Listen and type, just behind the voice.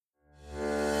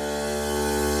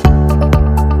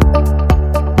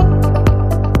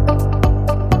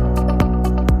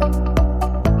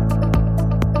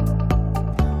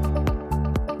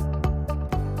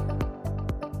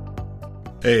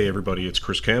Hey everybody, it's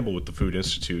Chris Campbell with the Food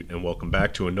Institute, and welcome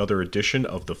back to another edition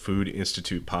of the Food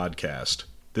Institute podcast.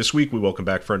 This week we welcome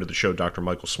back friend of the show, Dr.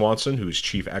 Michael Swanson, who is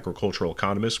Chief Agricultural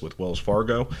Economist with Wells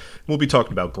Fargo. We'll be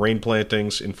talking about grain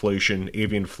plantings, inflation,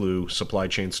 avian flu, supply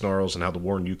chain snarls, and how the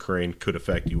war in Ukraine could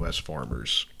affect U.S.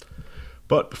 farmers.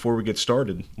 But before we get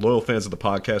started, loyal fans of the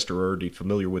podcast are already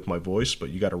familiar with my voice, but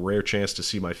you got a rare chance to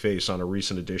see my face on a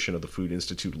recent edition of the Food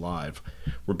Institute Live.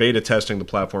 We're beta testing the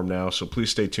platform now, so please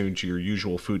stay tuned to your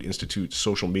usual Food Institute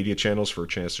social media channels for a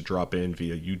chance to drop in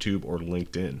via YouTube or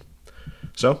LinkedIn.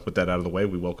 So, with that out of the way,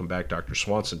 we welcome back Dr.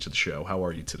 Swanson to the show. How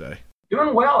are you today?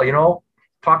 Doing well,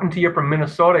 talking to you from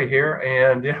Minnesota here,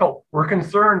 and, we're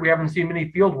concerned. We haven't seen many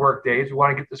field work days. We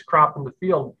want to get this crop in the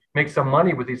field, make some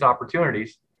money with these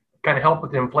opportunities, kind of help with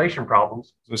the inflation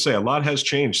problems. I was going to say, a lot has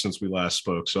changed since we last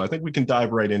spoke, so I think we can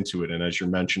dive right into it. And as you're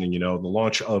mentioning, the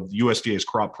launch of USDA's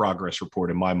crop progress report,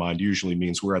 in my mind, usually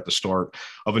means we're at the start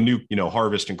of a new,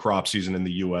 harvest and crop season in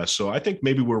the U.S. So I think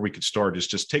maybe where we could start is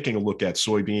just taking a look at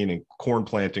soybean and corn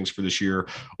plantings for this year,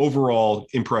 overall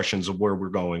impressions of where we're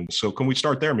going. So can we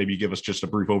start there? Maybe give us just a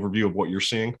brief overview of what you're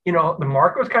seeing. The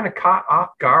market was kind of caught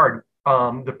off guard.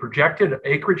 The projected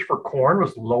acreage for corn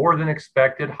was lower than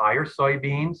expected, higher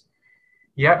soybeans.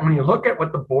 Yet when you look at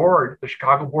what the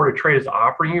Chicago Board of Trade is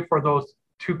offering you for those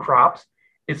two crops,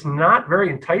 it's not very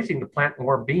enticing to plant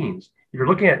more beans. If you're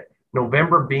looking at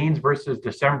November beans versus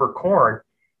December corn,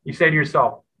 you say to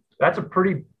yourself, that's a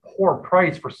pretty poor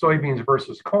price for soybeans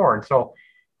versus corn. So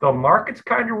the market's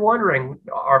kind of wondering,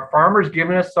 are farmers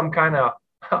giving us some kind of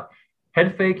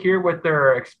head fake here with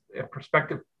their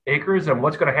prospective acres, and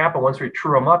what's going to happen once we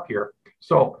true them up here?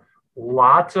 So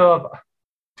lots of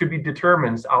to be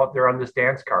determined out there on this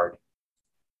dance card.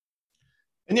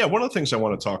 And yeah, one of the things I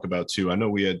want to talk about too, I know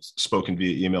we had spoken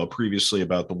via email previously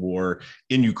about the war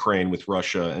in Ukraine with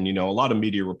Russia. And, a lot of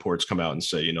media reports come out and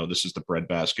say, this is the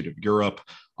breadbasket of Europe.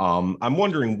 I'm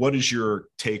wondering, what is your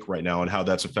take right now on how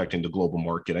that's affecting the global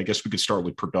market? I guess we could start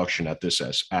with production at this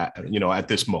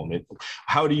moment.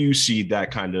 How do you see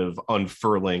that kind of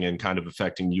unfurling and kind of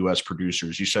affecting U.S.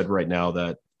 producers? You said right now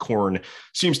that corn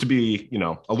seems to be,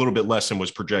 a little bit less than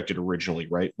was projected originally,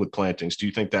 right, with plantings. Do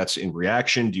you think that's in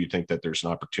reaction? Do you think that there's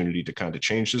an opportunity to kind of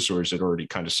change this, or is it already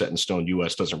kind of set in stone?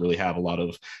 U.S. doesn't really have a lot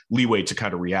of leeway to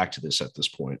kind of react to this at this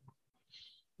point.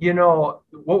 What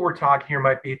we're talking here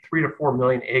might be 3 to 4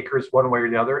 million acres one way or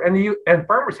the other. And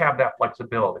farmers have that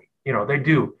flexibility. They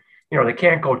do. They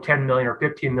can't go 10 million or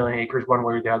 15 million acres one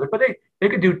way or the other, but they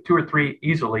could do 2 or 3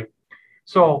 easily.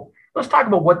 So let's talk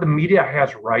about what the media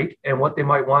has right and what they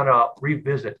might want to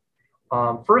revisit.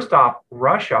 First off,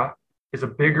 Russia is a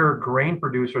bigger grain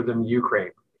producer than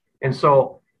Ukraine. And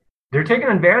so they're taking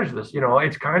advantage of this.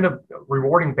 It's kind of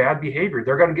rewarding bad behavior.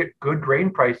 They're going to get good grain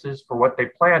prices for what they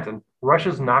plant. And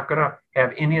Russia's not going to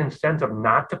have any incentive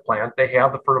not to plant. They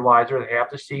have the fertilizer, they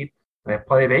have the seed, they have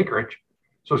plenty of acreage.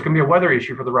 So it's going to be a weather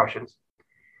issue for the Russians.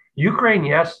 Ukraine,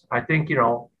 yes, I think,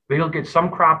 they'll get some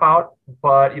crop out,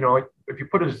 but, if you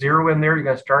put a zero in there, you're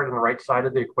going to start on the right side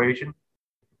of the equation.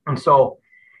 And so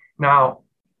now,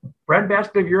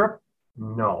 breadbasket of Europe?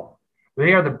 No.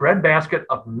 They are the breadbasket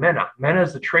of MENA. MENA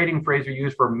is the trading phrase we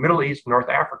use for Middle East, North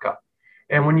Africa.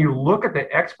 And when you look at the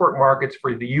export markets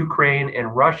for the Ukraine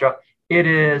and Russia, it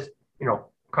is,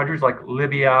 countries like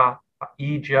Libya,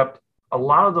 Egypt, a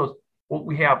lot of those, what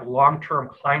we have long-term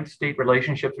client-state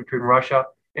relationships between Russia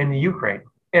and the Ukraine.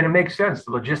 And it makes sense.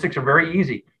 The logistics are very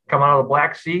easy. Come out of the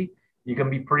Black Sea, you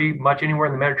can be pretty much anywhere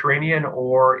in the Mediterranean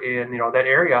or in, that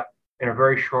area in a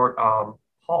very short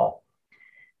haul.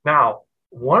 Now,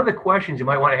 one of the questions you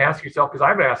might want to ask yourself, because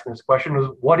I've been asking this question, is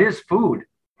what is food?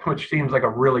 Which seems like a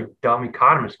really dumb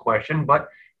economist question, but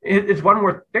it's one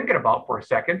worth thinking about for a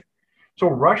second. So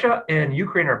Russia and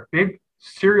Ukraine are big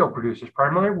cereal producers,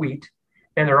 primarily wheat,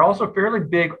 and they're also fairly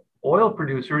big oil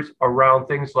producers around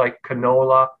things like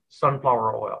canola,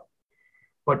 sunflower oil.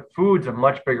 But food's a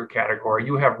much bigger category.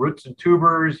 You have roots and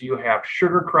tubers, you have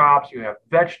sugar crops, you have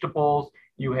vegetables,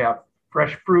 you have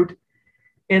fresh fruit.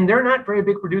 And they're not very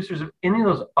big producers of any of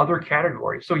those other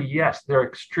categories. So yes, they're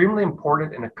extremely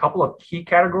important in a couple of key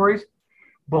categories.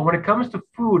 But when it comes to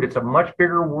food, it's a much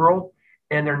bigger world,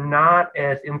 and they're not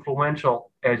as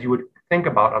influential as you would think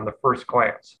about on the first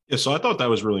glance. Yeah, so I thought that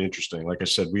was really interesting. Like I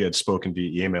said, we had spoken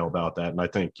via email about that. And I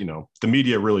think, the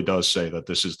media really does say that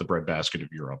this is the breadbasket of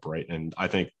Europe, right? And I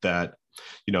think that,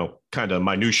 kind of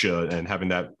minutia and having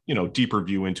that, deeper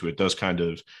view into it does kind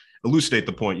of elucidate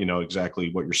the point,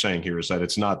 exactly what you're saying here is that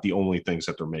it's not the only things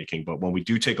that they're making. But when we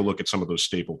do take a look at some of those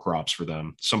staple crops for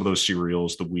them, some of those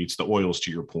cereals, the wheats, the oils,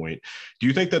 to your point, do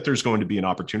you think that there's going to be an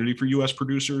opportunity for U.S.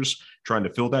 producers trying to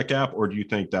fill that gap? Or do you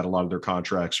think that a lot of their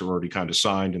contracts are already kind of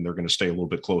signed and they're going to stay a little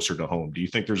bit closer to home? Do you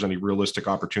think there's any realistic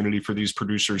opportunity for these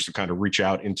producers to kind of reach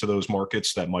out into those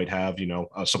markets that might have,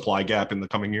 a supply gap in the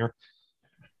coming year?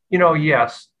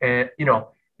 Yes. And,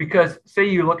 because say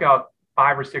you look out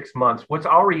 5 or 6 months, what's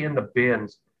already in the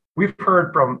bins, we've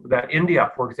heard from that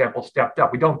India, for example, stepped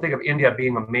up. We don't think of India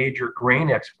being a major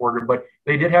grain exporter, but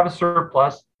they did have a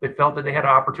surplus. They felt that they had an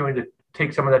opportunity to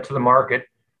take some of that to the market.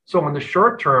 So in the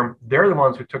short term, they're the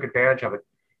ones who took advantage of it,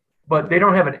 but they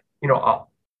don't have a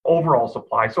overall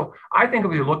supply. So I think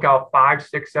if you look out 5,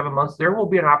 6, 7 months, there will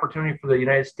be an opportunity for the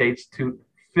United States to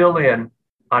fill in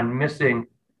on missing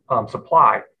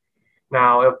supply.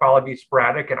 Now, it'll probably be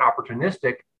sporadic and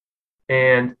opportunistic,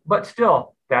 but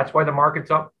still, that's why the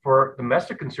market's up for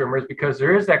domestic consumers, because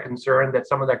there is that concern that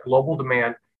some of that global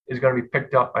demand is going to be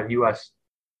picked up by the U.S.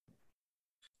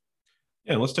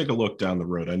 Yeah, let's take a look down the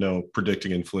road. I know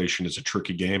predicting inflation is a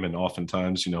tricky game, and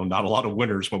oftentimes, not a lot of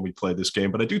winners when we play this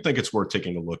game, but I do think it's worth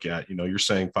taking a look at. You're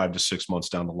saying 5 to 6 months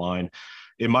down the line.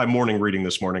 In my morning reading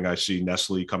this morning, I see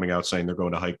Nestle coming out saying they're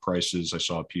going to hike prices. I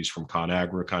saw a piece from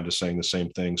ConAgra kind of saying the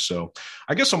same thing. So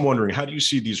I guess I'm wondering, how do you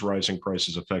see these rising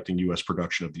prices affecting U.S.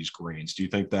 production of these grains? Do you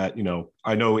think that,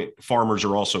 I know farmers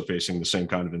are also facing the same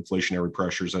kind of inflationary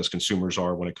pressures as consumers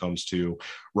are when it comes to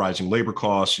rising labor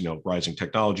costs, rising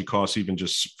technology costs, even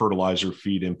just fertilizer,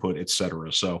 feed input, et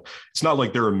cetera. So it's not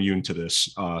like they're immune to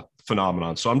this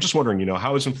phenomenon. So I'm just wondering,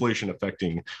 how is inflation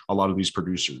affecting a lot of these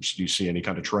producers? Do you see any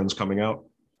kind of trends coming out?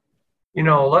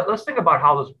 Let's think about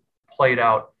how this played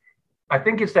out. I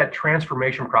think it's that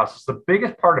transformation process. The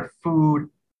biggest part of food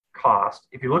cost,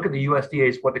 if you look at the USDA,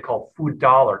 is what they call food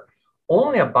dollar.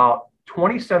 Only about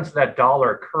 20 cents of that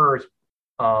dollar occurs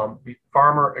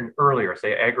farmer and earlier,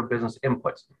 say agribusiness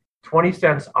inputs. 20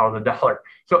 cents out of the dollar.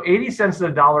 So 80 cents of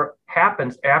the dollar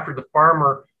happens after the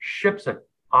farmer ships it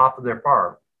off of their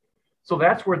farm. So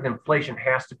that's where the inflation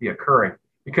has to be occurring,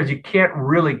 because you can't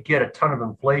really get a ton of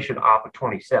inflation off of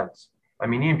 20 cents. I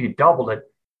mean, even if you doubled it,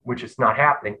 which is not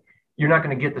happening, you're not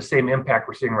going to get the same impact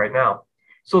we're seeing right now.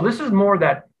 So this is more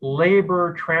that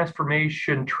labor,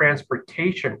 transformation,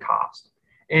 transportation cost.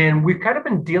 And we've kind of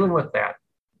been dealing with that.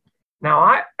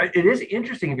 Now, it is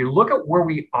interesting if you look at where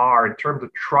we are in terms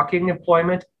of trucking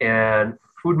employment and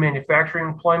food manufacturing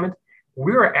employment,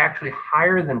 we're actually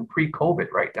higher than pre-COVID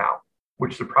right now,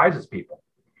 which surprises people.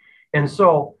 And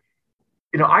so,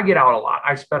 I get out a lot.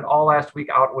 I spent all last week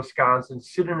out in Wisconsin,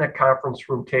 sitting at conference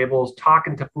room tables,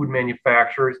 talking to food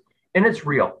manufacturers, and it's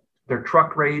real. Their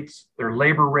truck rates, their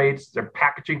labor rates, their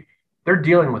packaging, they're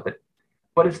dealing with it.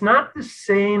 But it's not the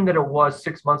same that it was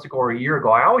 6 months ago or a year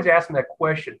ago. I always ask them that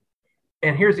question.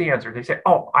 And here's the answer. They say,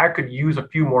 I could use a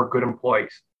few more good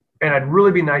employees. And it'd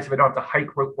really be nice if I don't have to hike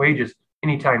wages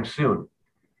anytime soon.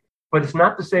 But it's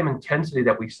not the same intensity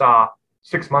that we saw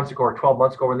 6 months ago or 12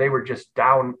 months ago, when they were just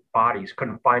down bodies,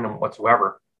 couldn't find them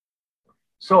whatsoever.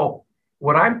 So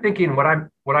what I'm thinking, what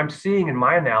I'm seeing in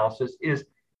my analysis is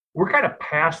we're kind of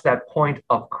past that point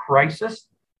of crisis.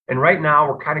 And right now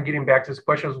we're kind of getting back to this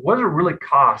question: what does it really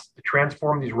cost to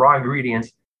transform these raw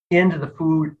ingredients into the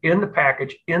food, in the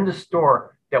package, in the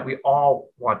store that we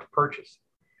all want to purchase?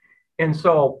 And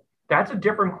so that's a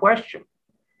different question.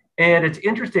 And it's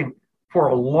interesting, for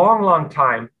a long, long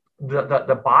time,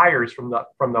 the buyers from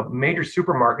the major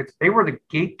supermarkets, they were the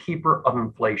gatekeeper of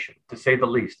inflation, to say the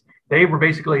least. They were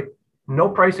basically no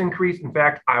price increase. In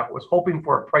fact, I was hoping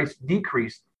for a price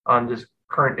decrease on this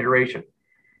current iteration.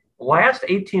 Last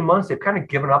 18 months, they've kind of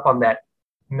given up on that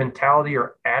mentality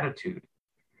or attitude.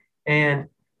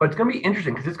 But it's going to be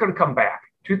interesting, because it's going to come back.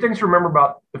 Two things to remember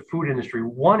about the food industry.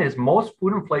 One is most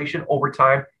food inflation over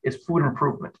time is food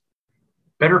improvement.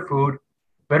 Better food,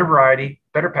 better variety,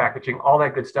 better packaging, all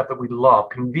that good stuff that we love,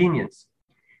 convenience.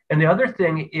 And the other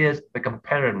thing is the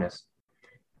competitiveness.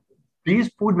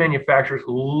 These food manufacturers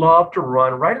love to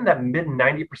run right in that mid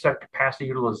 90% capacity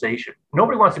utilization.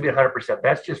 Nobody wants to be 100%.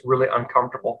 That's just really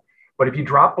uncomfortable. But if you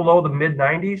drop below the mid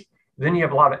 90s, then you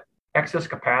have a lot of excess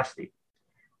capacity.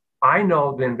 I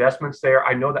know the investments there.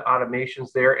 I know the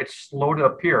automation's there. It's slow to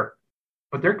appear,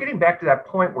 but they're getting back to that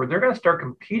point where they're going to start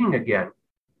competing again,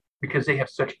 because they have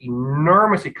such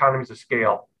enormous economies of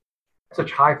scale,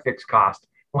 such high fixed cost.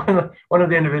 One of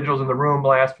the individuals in the room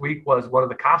last week was one of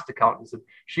the cost accountants, and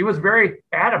she was very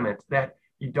adamant that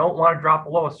you don't want to drop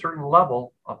below a certain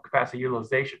level of capacity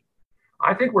utilization.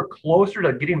 I think we're closer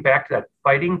to getting back to that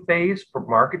fighting phase for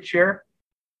market share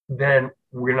than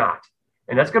we're not.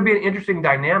 And that's going to be an interesting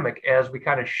dynamic as we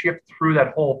kind of shift through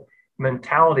that whole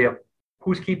mentality of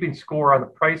who's keeping score on the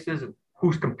prices and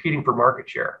who's competing for market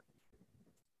share.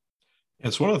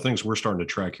 It's one of the things we're starting to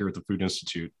track here at the Food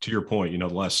Institute. To your point, the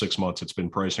last 6 months, it's been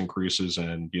price increases.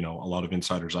 And, a lot of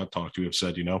insiders I've talked to have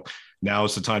said, now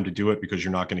is the time to do it because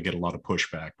you're not going to get a lot of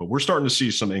pushback. But we're starting to see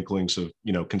some inklings of,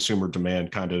 consumer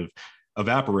demand kind of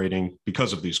evaporating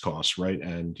because of these costs, right?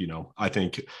 And, I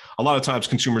think a lot of times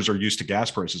consumers are used to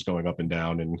gas prices going up and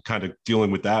down and kind of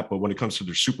dealing with that. But when it comes to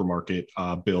their supermarket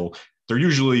bill, they're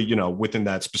usually, within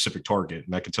that specific target.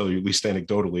 And I can tell you, at least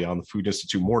anecdotally, on the Food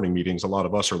Institute morning meetings, a lot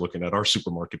of us are looking at our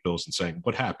supermarket bills and saying,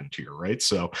 what happened here, right?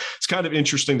 So it's kind of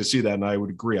interesting to see that. And I would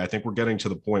agree. I think we're getting to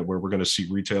the point where we're going to see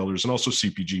retailers and also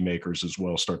CPG makers as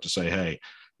well start to say, hey,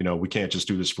 we can't just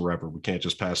do this forever. We can't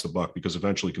just pass the buck, because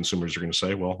eventually consumers are going to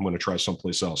say, well, I'm going to try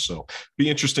someplace else. So be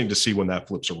interesting to see when that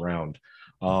flips around.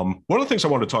 One of the things I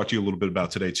want to talk to you a little bit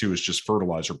about today, too, is just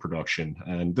fertilizer production.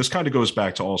 And this kind of goes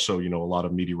back to also, a lot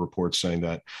of media reports saying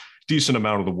that decent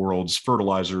amount of the world's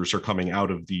fertilizers are coming out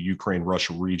of the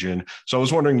Ukraine-Russia region. So I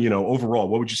was wondering, overall,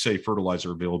 what would you say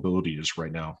fertilizer availability is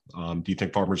right now? Do you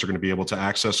think farmers are going to be able to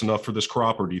access enough for this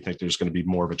crop, or do you think there's going to be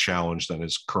more of a challenge than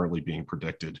is currently being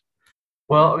predicted?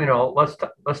 Well,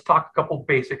 let's talk a couple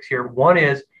basics here. One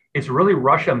is it's really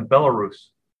Russia and Belarus.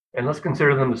 And let's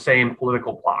consider them the same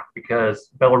political bloc, because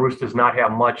Belarus does not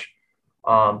have much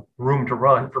room to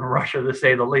run from Russia, to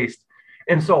say the least.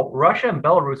 And so Russia and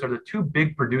Belarus are the two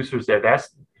big producers there. That's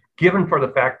given for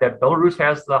the fact that Belarus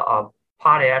has the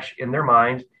potash in their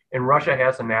mines, and Russia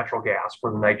has the natural gas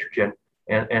for the nitrogen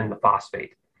and the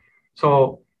phosphate.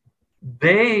 So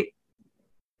they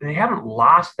haven't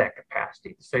lost that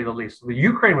capacity, to say the least. The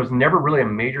Ukraine was never really a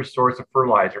major source of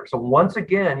fertilizer. So once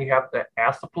again, you have to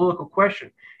ask the political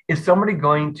question: is somebody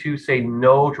going to say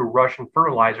no to Russian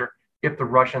fertilizer if the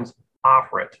Russians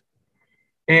offer it?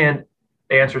 And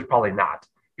the answer is probably not,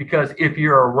 because if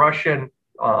you're a Russian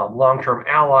long-term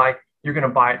ally, you're going to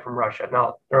buy it from Russia.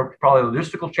 Now, there are probably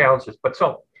logistical challenges, but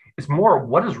so it's more,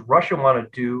 what does Russia want to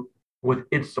do with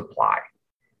its supply?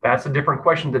 That's a different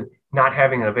question than not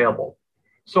having it available.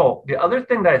 So the other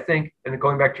thing that I think, and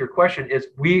going back to your question, is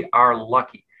we are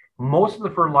lucky. Most of the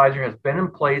fertilizer has been in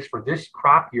place for this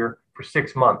crop year for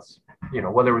 6 months,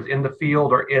 whether it was in the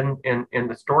field or in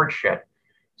the storage shed.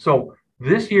 So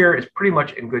this year is pretty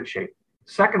much in good shape.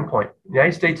 Second point, the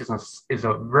United States is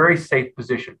a very safe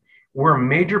position. We're a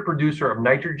major producer of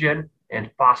nitrogen and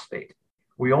phosphate.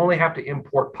 We only have to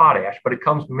import potash, but it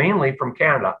comes mainly from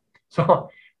Canada. So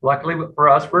luckily for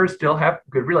us, we still have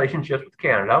good relationships with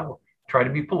Canada. We'll try to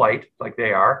be polite like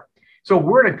they are. So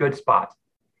we're in a good spot.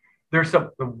 There's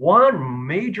one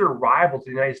major rival to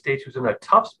the United States who's in a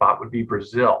tough spot would be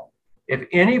Brazil. If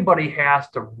anybody has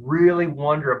to really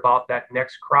wonder about that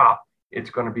next crop, it's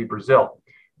going to be Brazil.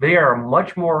 They are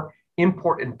much more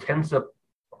import intensive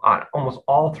on almost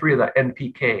all three of the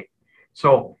NPK.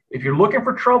 So if you're looking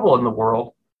for trouble in the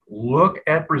world, look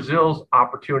at Brazil's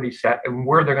opportunity set and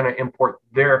where they're going to import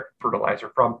their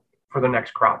fertilizer from for the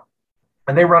next crop.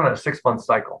 And they run on a 6-month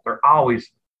cycle. They're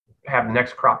always have the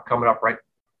next crop coming up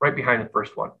right behind the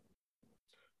first one.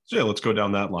 So yeah, let's go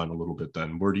down that line a little bit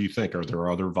then. Where do you think, are there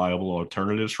other viable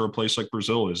alternatives for a place like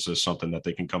Brazil? Is this something that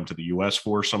they can come to the US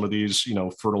for, some of these,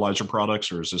 fertilizer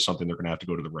products, or is this something they're going to have to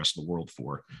go to the rest of the world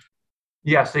for?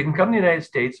 Yes, they can come to the United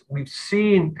States. We've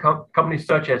seen companies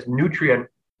such as Nutrien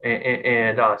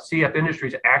and CF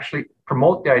Industries actually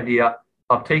promote the idea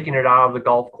of taking it out of the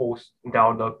Gulf Coast and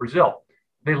down to Brazil.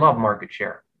 They love market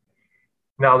share.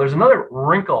 Now, there's another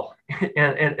wrinkle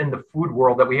in the food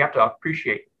world that we have to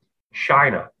appreciate: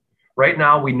 China. Right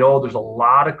now, we know there's a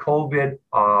lot of COVID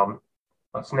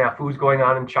snafus going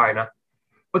on in China,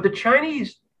 but the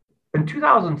Chinese in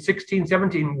 2016,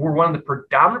 17 were one of the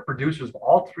predominant producers of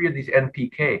all three of these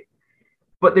NPK,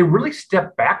 but they really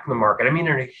stepped back from the market. I mean,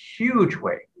 in a huge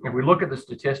way. If we look at the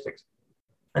statistics,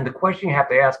 and the question you have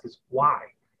to ask is why?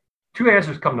 Two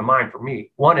answers come to mind for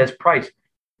me. One is price.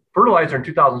 Fertilizer in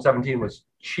 2017 was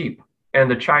cheap, and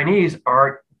the Chinese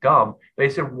aren't dumb. They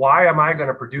said, why am I going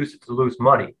to produce it to lose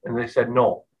money? And they said,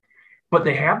 no. But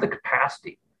they have the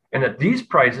capacity. And at these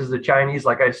prices, the Chinese,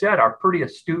 like I said, are pretty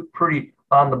astute, pretty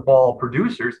on the ball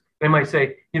producers. They might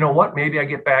say, you know what, maybe I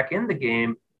get back in the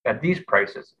game at these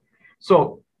prices.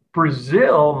 So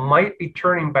Brazil might be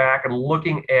turning back and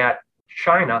looking at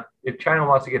China if China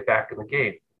wants to get back in the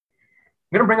game.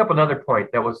 I'm going to bring up another point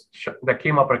that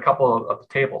came up in a couple of the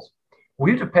tables.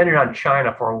 We've depended on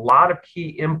China for a lot of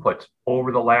key inputs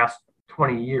over the last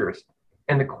 20 years.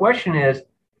 And the question is,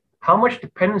 how much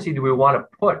dependency do we want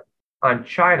to put on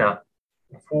China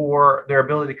for their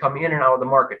ability to come in and out of the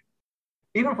market?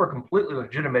 Even for completely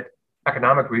legitimate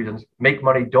economic reasons, make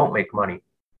money, don't make money.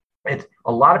 It's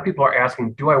a lot of people are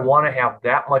asking, do I want to have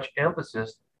that much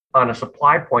emphasis on a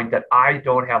supply point that I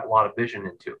don't have a lot of vision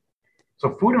into?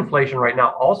 So food inflation right now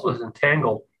also is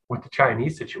entangled with the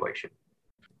Chinese situation.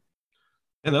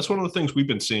 And that's one of the things we've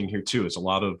been seeing here too, is a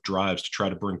lot of drives to try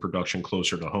to bring production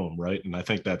closer to home, right? And I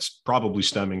think that's probably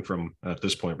stemming from, at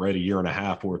this point, right, a year and a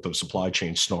half worth of supply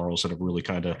chain snarls that have really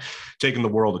kind of taken the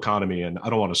world economy, and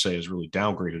I don't want to say has really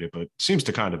downgraded it, but seems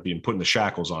to kind of be putting the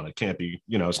shackles on it. Can't be,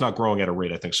 it's not growing at a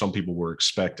rate I think some people were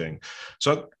expecting.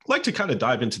 So I'd like to kind of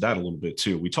dive into that a little bit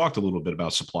too. We talked a little bit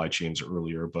about supply chains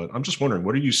earlier, but I'm just wondering,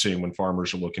 what are you seeing when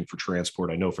farmers are looking for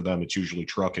transport? I know for them it's usually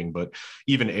trucking, but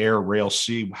even air, rail,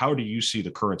 sea, how do you see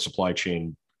the current supply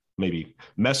chain? Maybe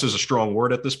mess is a strong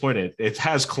word at this point. It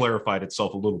has clarified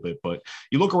itself a little bit, but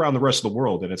you look around the rest of the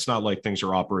world and it's not like things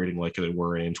are operating like they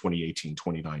were in 2018,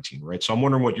 2019, right? So I'm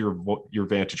wondering what your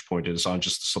vantage point is on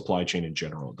just the supply chain in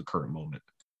general at the current moment.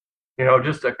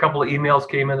 Just a couple of emails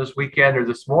came in this weekend or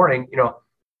this morning.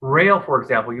 Rail, for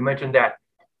example, you mentioned that,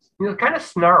 kind of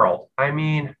snarled. I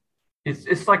mean,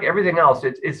 it's like everything else.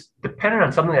 It's dependent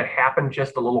on something that happened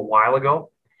just a little while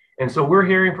ago. And so we're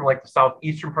hearing from like the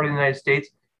southeastern part of the United States,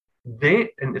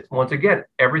 and it's, once again,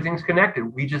 everything's connected.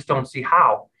 We just don't see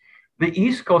how. The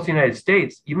East Coast of the United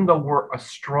States, even though we're a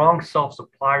strong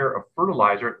self-supplier of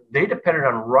fertilizer, they depended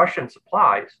on Russian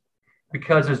supplies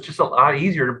because it's just a lot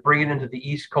easier to bring it into the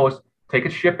East Coast, take a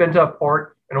ship into a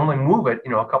port, and only move it,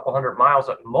 a couple hundred miles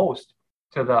at most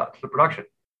to the production.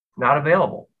 Not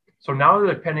available. So now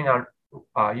they're depending on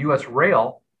U.S.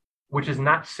 rail, which is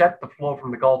not set the flow from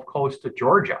the Gulf Coast to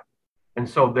Georgia. And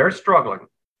so they're struggling,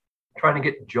 trying to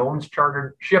get Jones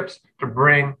chartered ships to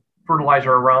bring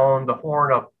fertilizer around the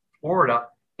Horn of Florida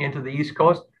into the East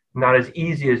Coast. Not as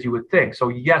easy as you would think. So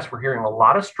yes, we're hearing a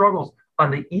lot of struggles on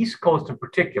the East Coast in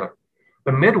particular.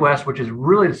 The Midwest, which is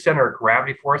really the center of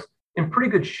gravity for us, in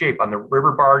pretty good shape on the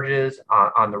river barges,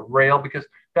 on the rail, because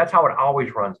that's how it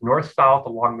always runs, north-south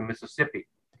along the Mississippi.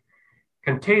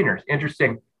 Containers,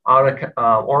 interesting. Out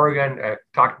of Oregon,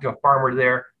 talking to a farmer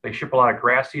there, they ship a lot of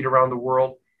grass seed around the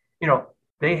world.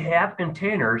 They have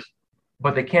containers,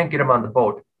 but they can't get them on the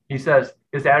boat. He says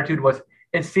his attitude was,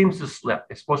 it seems to slip.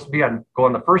 It's supposed to go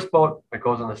on the first boat, it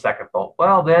goes on the second boat.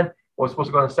 Well, then what's supposed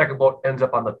to go on the second boat ends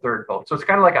up on the third boat. So it's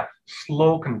kind of like a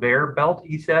slow conveyor belt,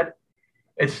 he said.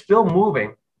 It's still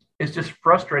moving. It's just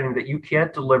frustrating that you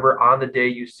can't deliver on the day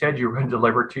you said you were going to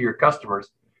deliver to your customers.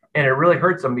 And it really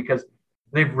hurts them because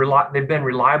they've been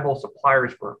reliable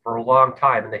suppliers for a long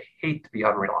time, and they hate to be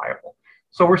unreliable.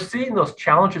 So we're seeing those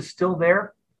challenges still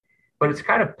there, but it's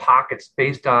kind of pockets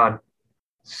based on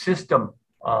system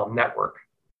network.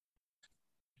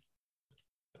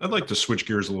 I'd like to switch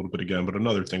gears a little bit again, but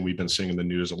another thing we've been seeing in the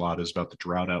news a lot is about the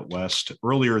drought out west.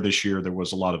 Earlier this year, there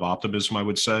was a lot of optimism, I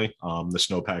would say. The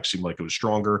snowpack seemed like it was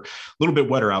stronger, a little bit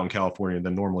wetter out in California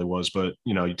than normally was. But,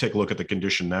 you take a look at the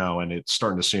condition now, and it's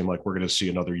starting to seem like we're going to see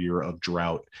another year of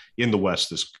drought in the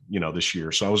west this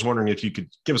year. So I was wondering if you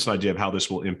could give us an idea of how this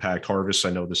will impact harvests.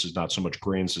 I know this is not so much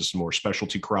grains, this is more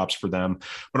specialty crops for them.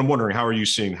 But I'm wondering, how are you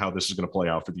seeing how this is going to play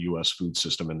out for the U.S. food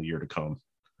system in the year to come?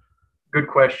 Good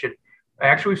question.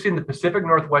 Actually, we've seen the Pacific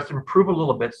Northwest improve a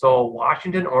little bit. So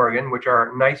Washington, Oregon, which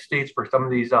are nice states for some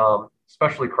of these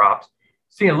specialty crops,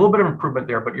 seeing a little bit of improvement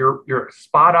there, but you're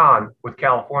spot on with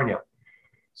California.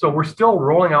 So we're still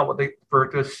rolling out what they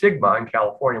refer to as SGMA in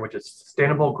California, which is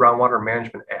Sustainable Groundwater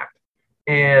Management Act.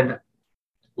 And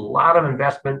a lot of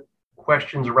investment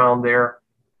questions around there,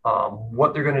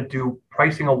 what they're going to do,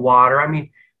 pricing of water. I mean,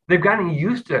 they've gotten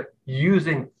used to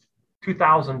using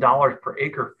 $2,000 per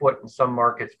acre foot in some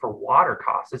markets for water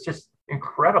costs. It's just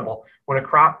incredible when a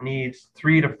crop needs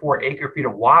 3 to 4 acre feet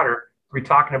of water. We're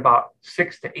talking about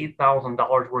 $6,000 to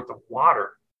 $8,000 worth of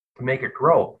water to make it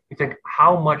grow. You think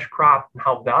how much crop and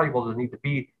how valuable does it need to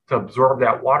be to absorb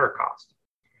that water cost?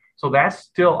 So that's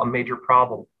still a major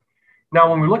problem.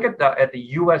 Now, when we look at the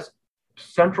U.S.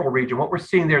 central region, what we're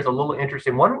seeing there is a little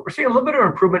interesting. One, we're seeing a little bit of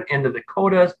improvement in the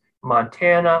Dakotas,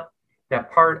 Montana, that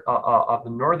part of the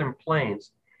northern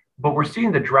plains, but we're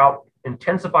seeing the drought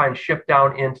intensify and shift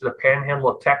down into the panhandle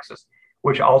of Texas,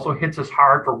 which also hits us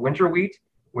hard for winter wheat,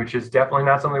 which is definitely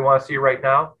not something we want to see right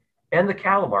now, and the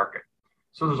cattle market.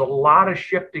 So there's a lot of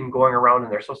shifting going around in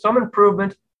there. So some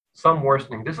improvement, some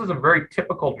worsening. This is a very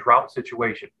typical drought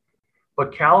situation,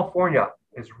 but California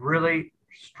is really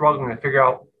struggling to figure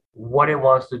out what it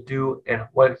wants to do and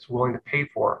what it's willing to pay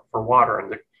for water in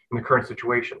the current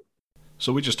situation.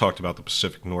 So we just talked about the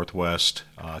Pacific Northwest,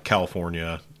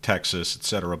 California, Texas, et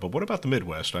cetera. But what about the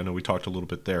Midwest? I know we talked a little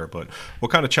bit there, but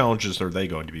what kind of challenges are they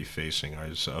going to be facing?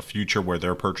 Is a future where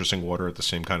they're purchasing water at the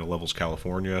same kind of levels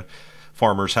California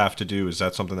farmers have to do? Is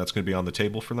that something that's going to be on the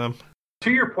table for them?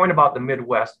 To your point about the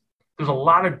Midwest, there's a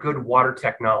lot of good water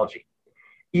technology,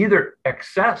 either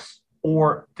excess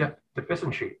or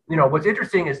deficiency. What's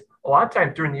interesting is a lot of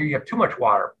times during the year you have too much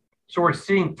water. So we're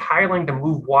seeing tiling to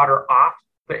move water off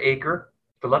the acre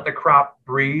to let the crop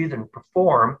breathe and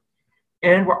perform.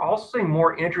 And we're also seeing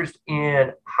more interest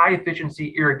in high efficiency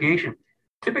irrigation.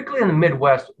 Typically in the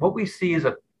Midwest, what we see is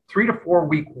a 3 to 4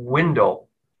 week window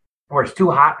where it's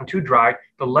too hot and too dry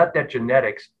to let that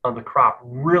genetics of the crop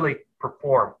really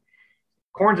perform.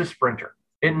 Corn's a sprinter.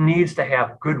 It needs to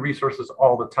have good resources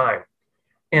all the time.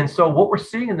 And so what we're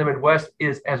seeing in the Midwest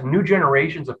is as new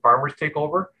generations of farmers take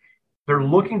over, they're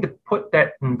looking to put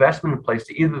that investment in place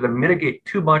to either to mitigate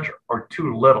too much or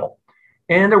too little.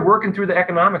 And they're working through the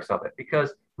economics of it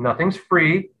because nothing's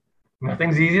free,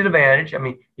 nothing's easy to manage. I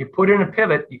mean, you put in a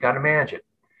pivot, you got to manage it.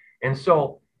 And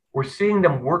so we're seeing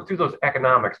them work through those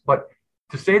economics. But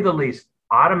to say the least,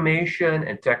 automation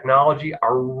and technology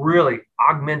are really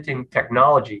augmenting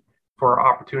technology for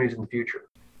our opportunities in the future.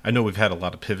 I know we've had a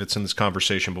lot of pivots in this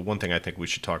conversation, but one thing I think we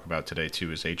should talk about today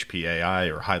too is HPAI,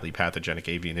 or highly pathogenic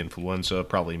avian influenza,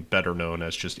 probably better known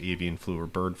as just avian flu or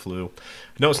bird flu.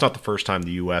 I know it's not the first time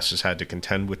the U.S. has had to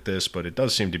contend with this, but it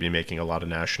does seem to be making a lot of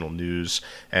national news,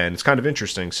 and it's kind of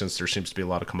interesting since there seems to be a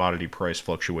lot of commodity price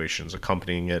fluctuations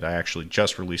accompanying it. I actually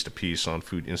just released a piece on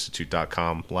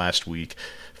foodinstitute.com last week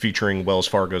featuring Wells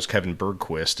Fargo's Kevin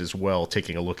Bergquist as well,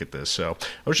 taking a look at this. So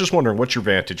I was just wondering, what's your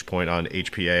vantage point on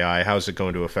HPAI? How is it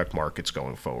going to affect markets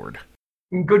going forward?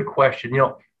 Good question.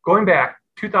 Going back,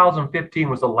 2015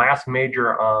 was the last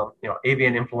major,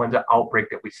 avian influenza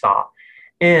outbreak that we saw.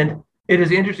 And it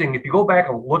is interesting, if you go back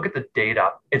and look at the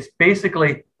data, it's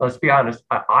basically, let's be honest,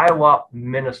 an Iowa,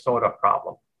 Minnesota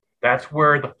problem. That's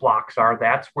where the flocks are.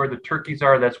 That's where the turkeys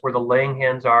are. That's where the laying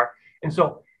hens are. And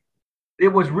so it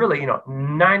was really,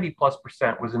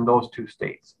 90+% was in those two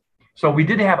states. So we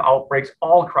did have outbreaks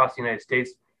all across the United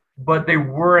States, but they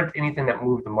weren't anything that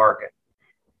moved the market.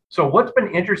 So what's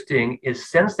been interesting is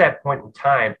since that point in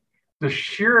time, the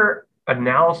sheer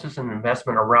analysis and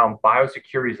investment around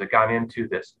biosecurities that got into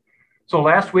this. So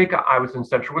last week I was in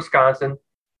central Wisconsin,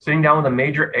 sitting down with a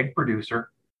major egg producer,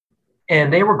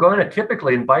 and they were going to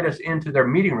typically invite us into their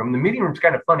meeting room. The meeting room's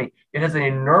kind of funny. It has an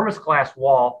enormous glass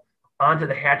wall onto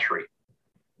the hatchery.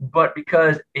 But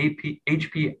because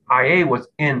HPIA was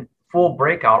in full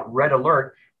breakout, red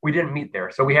alert, we didn't meet there.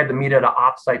 So we had to meet at an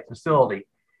offsite facility.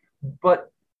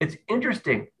 But it's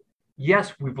interesting.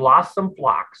 Yes, we've lost some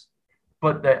flocks,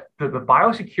 but the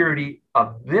biosecurity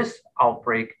of this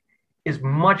outbreak is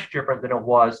much different than it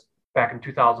was back in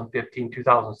 2015,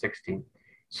 2016.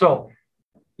 So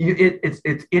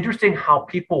it's interesting how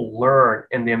people learn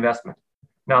in the investment.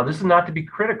 Now, this is not to be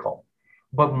critical,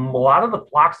 but a lot of the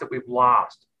flocks that we've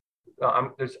lost,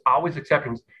 there's always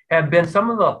exceptions, have been some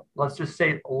of the, let's just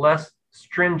say, less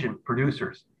stringent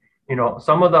producers.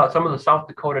 Some of the South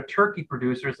Dakota turkey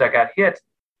producers that got hit,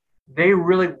 they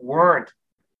really weren't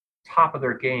top of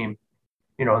their game.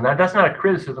 And that's not a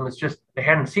criticism. It's just they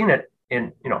hadn't seen it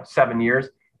in 7 years,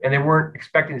 and they weren't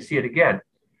expecting to see it again.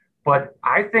 But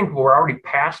I think we're already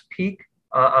past peak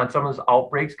on some of those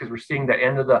outbreaks because we're seeing the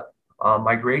end of the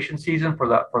migration season for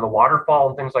the waterfall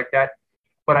and things like that.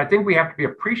 But I think we have to be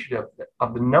appreciative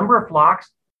of the number of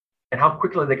flocks and how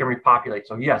quickly they can repopulate.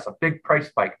 So yes, a big price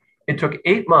spike. It took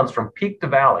 8 months from peak to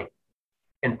valley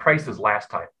in prices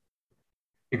last time.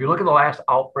 If you look at the last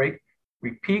outbreak,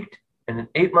 we peaked, and then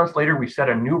 8 months later, we set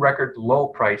a new record low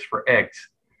price for eggs.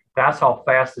 That's how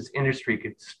fast this industry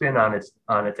could spin on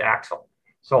its axle.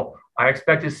 So I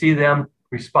expect to see them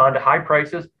respond to high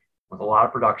prices with a lot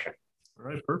of production. All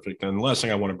right, perfect. And the last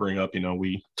thing I want to bring up,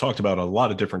 we talked about a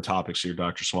lot of different topics here,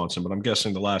 Dr. Swanson, but I'm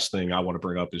guessing the last thing I want to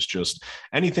bring up is just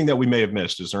anything that we may have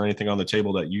missed. Is there anything on the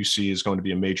table that you see is going to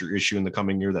be a major issue in the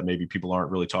coming year that maybe people aren't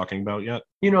really talking about yet?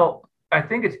 I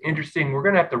think it's interesting. We're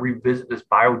going to have to revisit this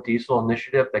biodiesel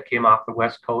initiative that came off the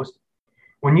West Coast.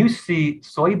 When you see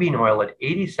soybean oil at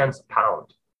 80 cents a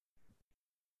pound,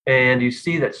 and you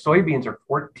see that soybeans are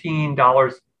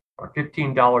 $14 or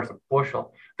 $15 a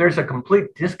bushel, there's a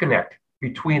complete disconnect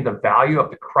between the value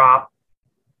of the crop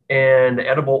and the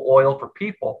edible oil for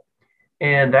people.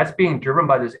 And that's being driven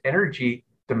by this energy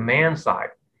demand side.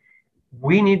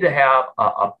 We need to have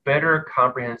a better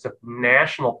comprehensive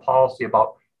national policy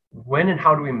about when and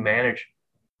how do we manage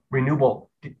renewable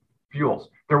fuels.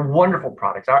 They're wonderful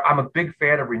products. I'm a big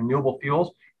fan of renewable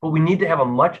fuels, but we need to have a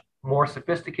much more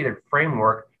sophisticated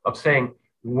framework of saying,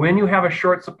 when you have a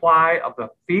short supply of the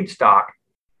feedstock,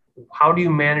 how do you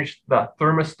manage the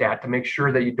thermostat to make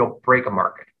sure that you don't break a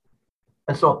market?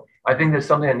 And so I think that's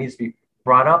something that needs to be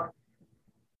brought up.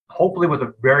 hopefully with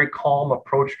a very calm,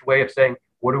 approached way of saying,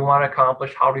 what do we want to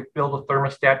accomplish? How do we build a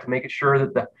thermostat to make it sure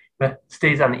that that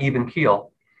stays on an even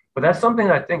keel? But that's something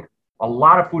that I think a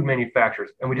lot of food manufacturers,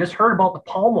 and we just heard about the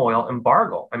palm oil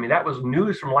embargo. I mean, that was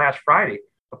news from last Friday,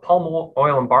 the palm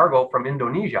oil embargo from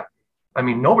Indonesia. I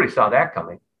mean, nobody saw that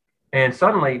coming. And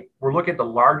suddenly we're looking at one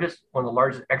of the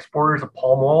largest exporters of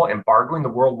palm oil embargoing the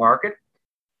world market.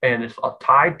 And it's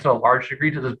tied to a large degree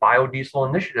to this biodiesel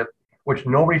initiative, which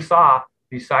nobody saw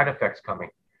these side effects coming.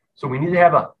 So we need to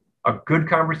have a good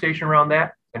conversation around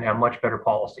that and have much better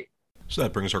policy. So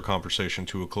that brings our conversation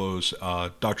to a close.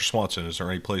 Dr. Swanson, is there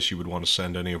any place you would want to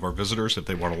send any of our visitors if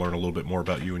they want to learn a little bit more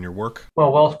about you and your work?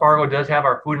 Well, Wells Fargo does have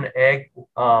our food and ag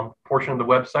portion of the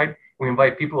website. We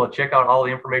invite people to check out all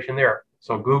the information there.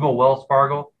 So Google Wells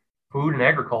Fargo food and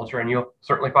agriculture, and you'll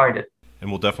certainly find it. And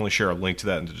we'll definitely share a link to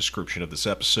that in the description of this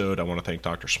episode. I want to thank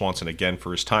Dr. Swanson again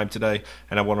for his time today.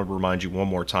 And I want to remind you one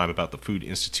more time about the Food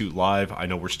Institute Live. I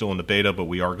know we're still in the beta, but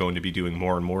we are going to be doing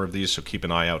more and more of these. So keep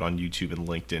an eye out on YouTube and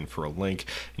LinkedIn for a link.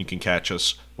 You can catch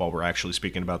us while we're actually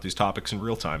speaking about these topics in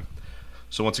real time.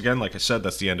 So once again, like I said,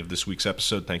 that's the end of this week's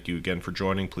episode. Thank you again for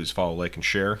joining. Please follow, like, and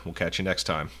share. We'll catch you next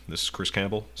time. This is Chris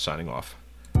Campbell, signing off.